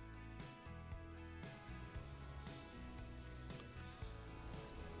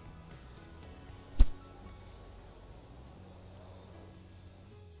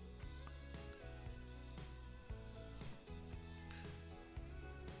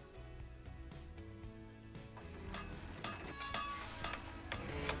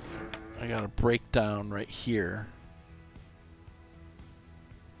 I got a breakdown right here.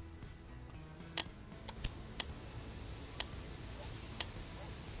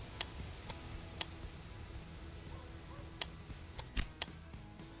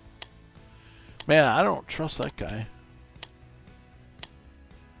 Man, I don't trust that guy.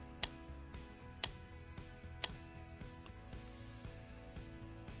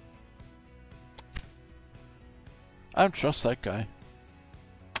 I don't trust that guy.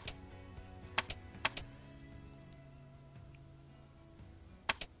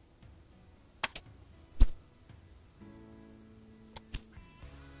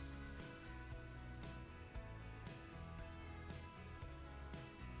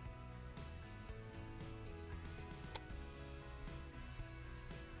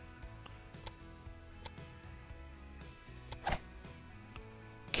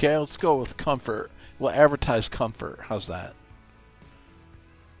 Okay, let's go with comfort. We'll advertise comfort. How's that?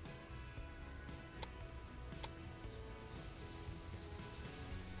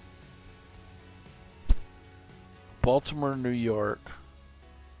 Baltimore, New York.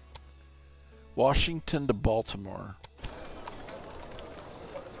 Washington to Baltimore.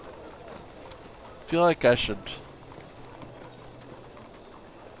 Feel like I should...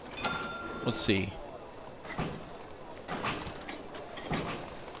 Let's see.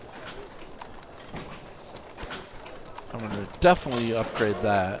 I'm gonna definitely upgrade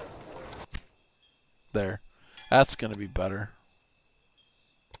that. There. That's gonna be better.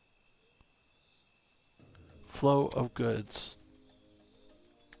 Flow of goods.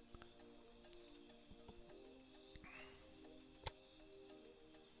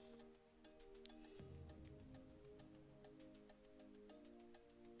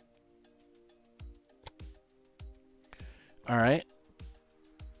 All right.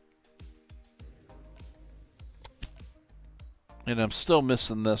 And I'm still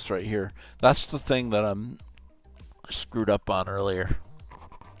missing this right here. That's the thing that I'm screwed up on earlier.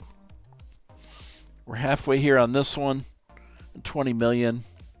 We're halfway here on this one. 20 million.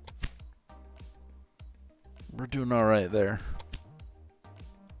 We're doing all right there.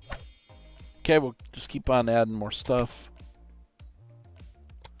 Okay, we'll just keep on adding more stuff.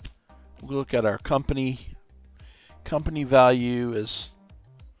 We'll look at our company. Company value is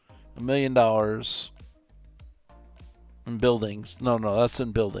 $1 million. In buildings. No, that's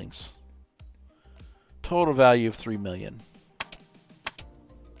in buildings. Total value of $3 million.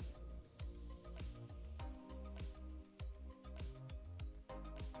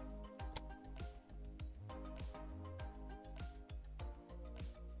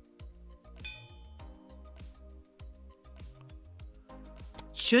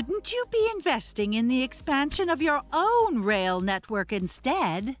 Shouldn't you be investing in the expansion of your own rail network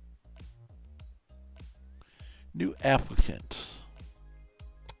instead? New applicant.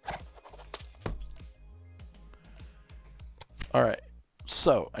 All right.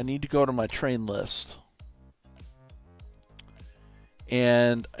 So I need to go to my train list.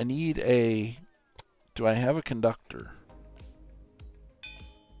 And I need a... Do I have a conductor?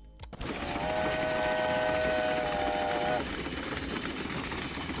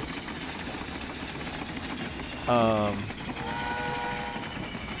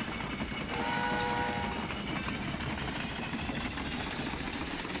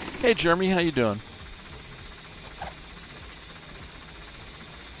 Hey Jeremy, how you doing?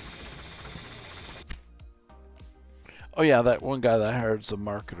 Oh yeah, that one guy that I hired is a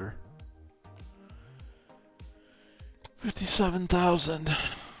marketer. 57,000.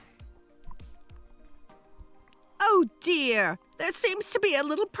 Oh dear, there seems to be a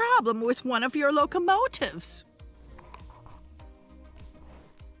little problem with one of your locomotives.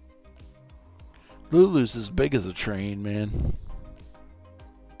 Lulu's as big as a train, man.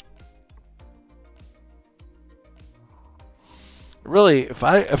 Really, if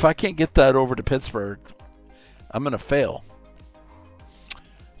I can't get that over to Pittsburgh, I'm gonna fail.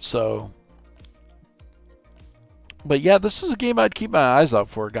 So, but yeah, this is a game I'd keep my eyes out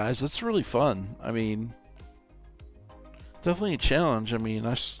for, guys. It's really fun. I mean, definitely a challenge. I mean,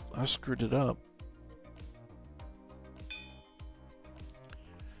 I screwed it up.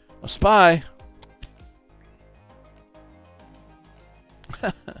 A spy.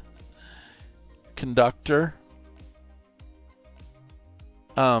 Conductor.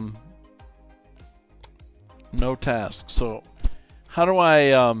 No task. So how do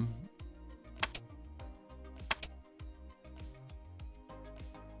I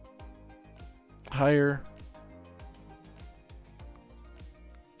hire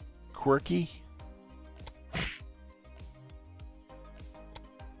quirky?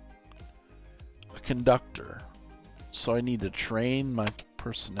 A conductor. So I need to train my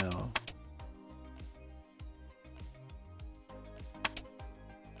personnel.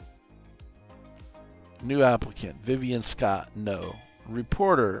 New applicant, Vivian Scott, no.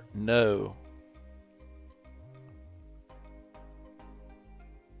 Reporter, no.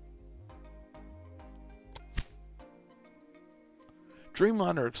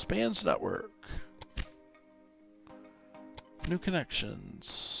 Dreamliner expands network. New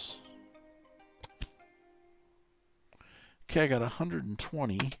connections. Okay, I got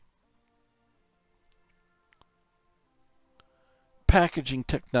 120. Packaging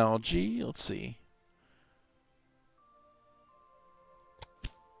technology, let's see.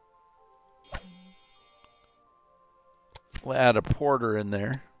 We'll add a porter in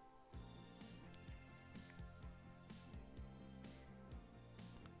there.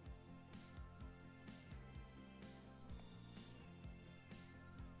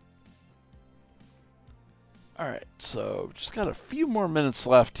 Alright, so just got a few more minutes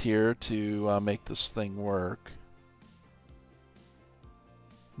left here to make this thing work.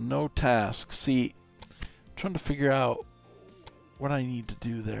 No task. See, I'm trying to figure out what I need to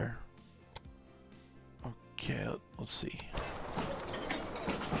do there. Okay, let's see.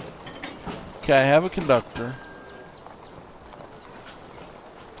 Okay, I have a conductor.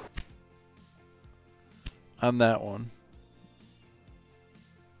 On that one.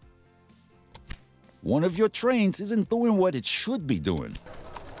 One of your trains isn't doing what it should be doing.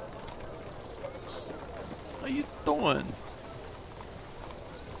 How you doing?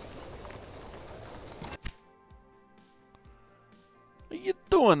 How you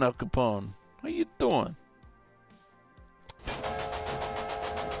doing, Al Capone? How you doing?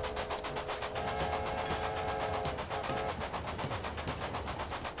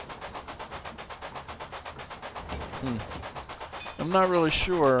 I'm not really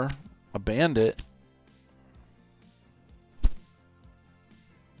sure. A bandit.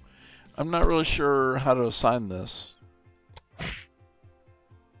 I'm not really sure how to assign this.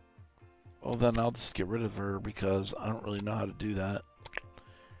 Well, then I'll just get rid of her because I don't really know how to do that.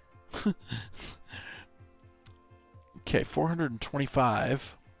 Okay,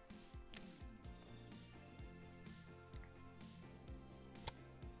 425.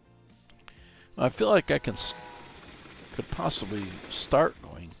 I feel like I could possibly start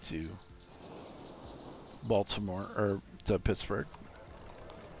going to Baltimore or to Pittsburgh.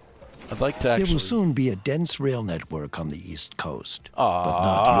 I'd like to actually... There will soon be a dense rail network on the East Coast, Aww. but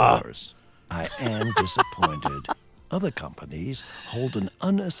not yours. I am disappointed. Other companies hold an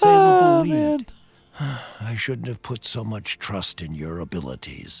unassailable lead. I shouldn't have put so much trust in your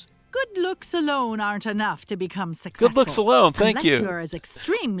abilities. Good looks alone aren't enough to become successful. Good looks alone, thank you. Unless you're as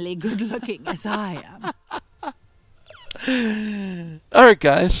extremely good-looking as I am. Alright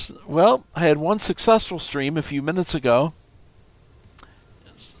guys, well, I had one successful stream a few minutes ago.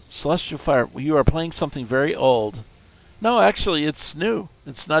 Celestial Fire, you are playing something very old. No, actually, it's new.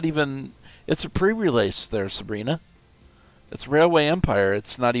 It's not even... It's a pre-release there, Sabrina. It's Railway Empire.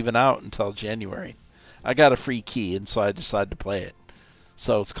 It's not even out until January. I got a free key, and so I decided to play it.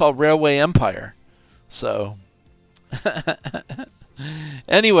 So it's called Railway Empire. So...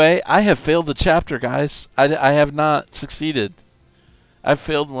 Anyway, I have failed the chapter, guys. I have not succeeded. I've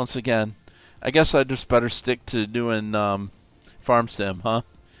failed once again. I guess I just better stick to doing farm sim, huh?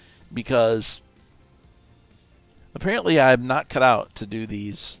 Because apparently I'm not cut out to do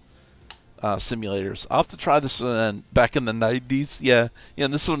these simulators. I'll have to try this back in the 90s. Yeah,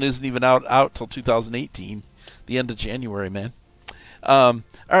 and this one isn't even out till 2018, the end of January, man. All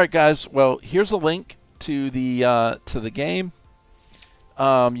right, guys. Well, here's a link to the game.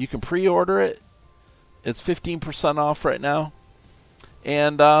 You can pre-order it. It's 15% off right now.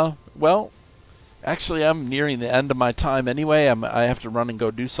 And well, actually, I'm nearing the end of my time anyway. I have to run and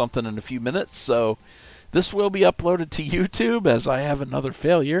go do something in a few minutes. So this will be uploaded to YouTube as I have another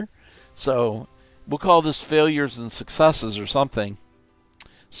failure. So we'll call this failures and successes or something.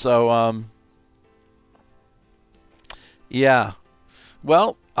 So yeah.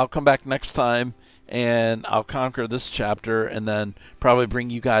 Well, I'll come back next time and I'll conquer this chapter and then probably bring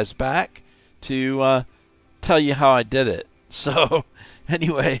you guys back to tell you how I did it. So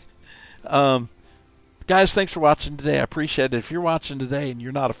anyway, guys, thanks for watching today. I appreciate it. If you're watching today and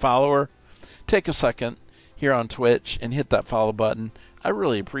you're not a follower, take a second here on Twitch and hit that follow button. I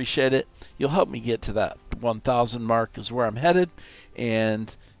really appreciate it. You'll help me get to that 1,000 mark is where I'm headed.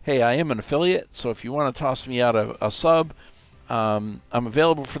 And hey, I am an affiliate, so if you want to toss me out a sub, I'm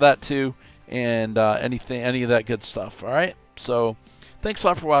available for that too. And any of that good stuff. All right. So thanks a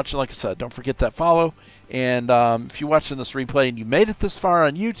lot for watching. Like I said, don't forget that follow. And if you're watching this replay and you made it this far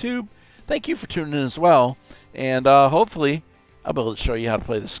on YouTube, thank you for tuning in as well. And hopefully I'll be able to show you how to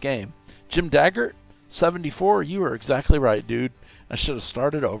play this game. Jim Daggett, 74, you were exactly right, dude. I should have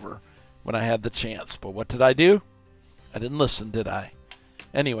started over when I had the chance. But what did I do? I didn't listen, did I?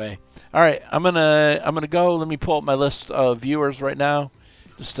 Anyway, all right, I'm gonna go. Let me pull up my list of viewers right now,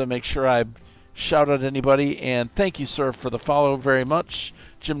 just to make sure I shout out anybody. And thank you, sir, for the follow very much.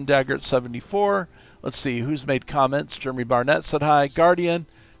 Jim Daggett, 74. Let's see who's made comments. Jeremy Barnett said hi. Guardian,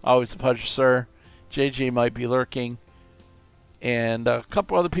 always a pleasure, sir. JJ might be lurking, and a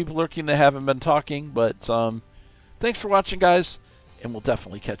couple other people lurking that haven't been talking. But thanks for watching, guys, and we'll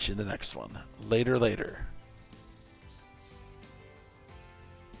definitely catch you in the next one. Later.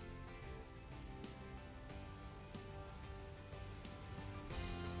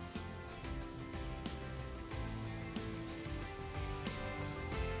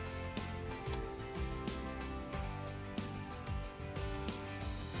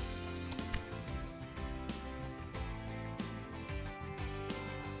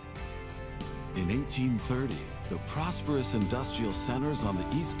 In 1830, the prosperous industrial centers on the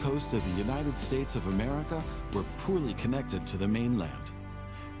east coast of the United States of America were poorly connected to the mainland.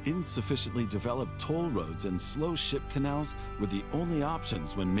 Insufficiently developed toll roads and slow ship canals were the only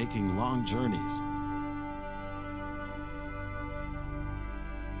options when making long journeys.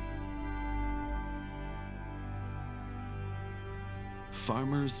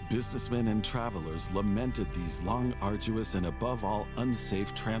 Farmers, businessmen, and travelers lamented these long, arduous, and above all,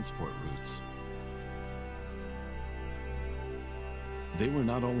 unsafe transport routes. They were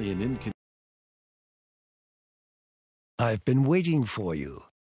not only an inconvenience. I've been waiting for you.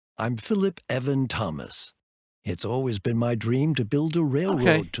 I'm Philip Evan Thomas. It's always been my dream to build a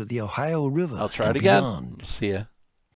railroad to the Ohio River. I'll try it and again. beyond. See ya.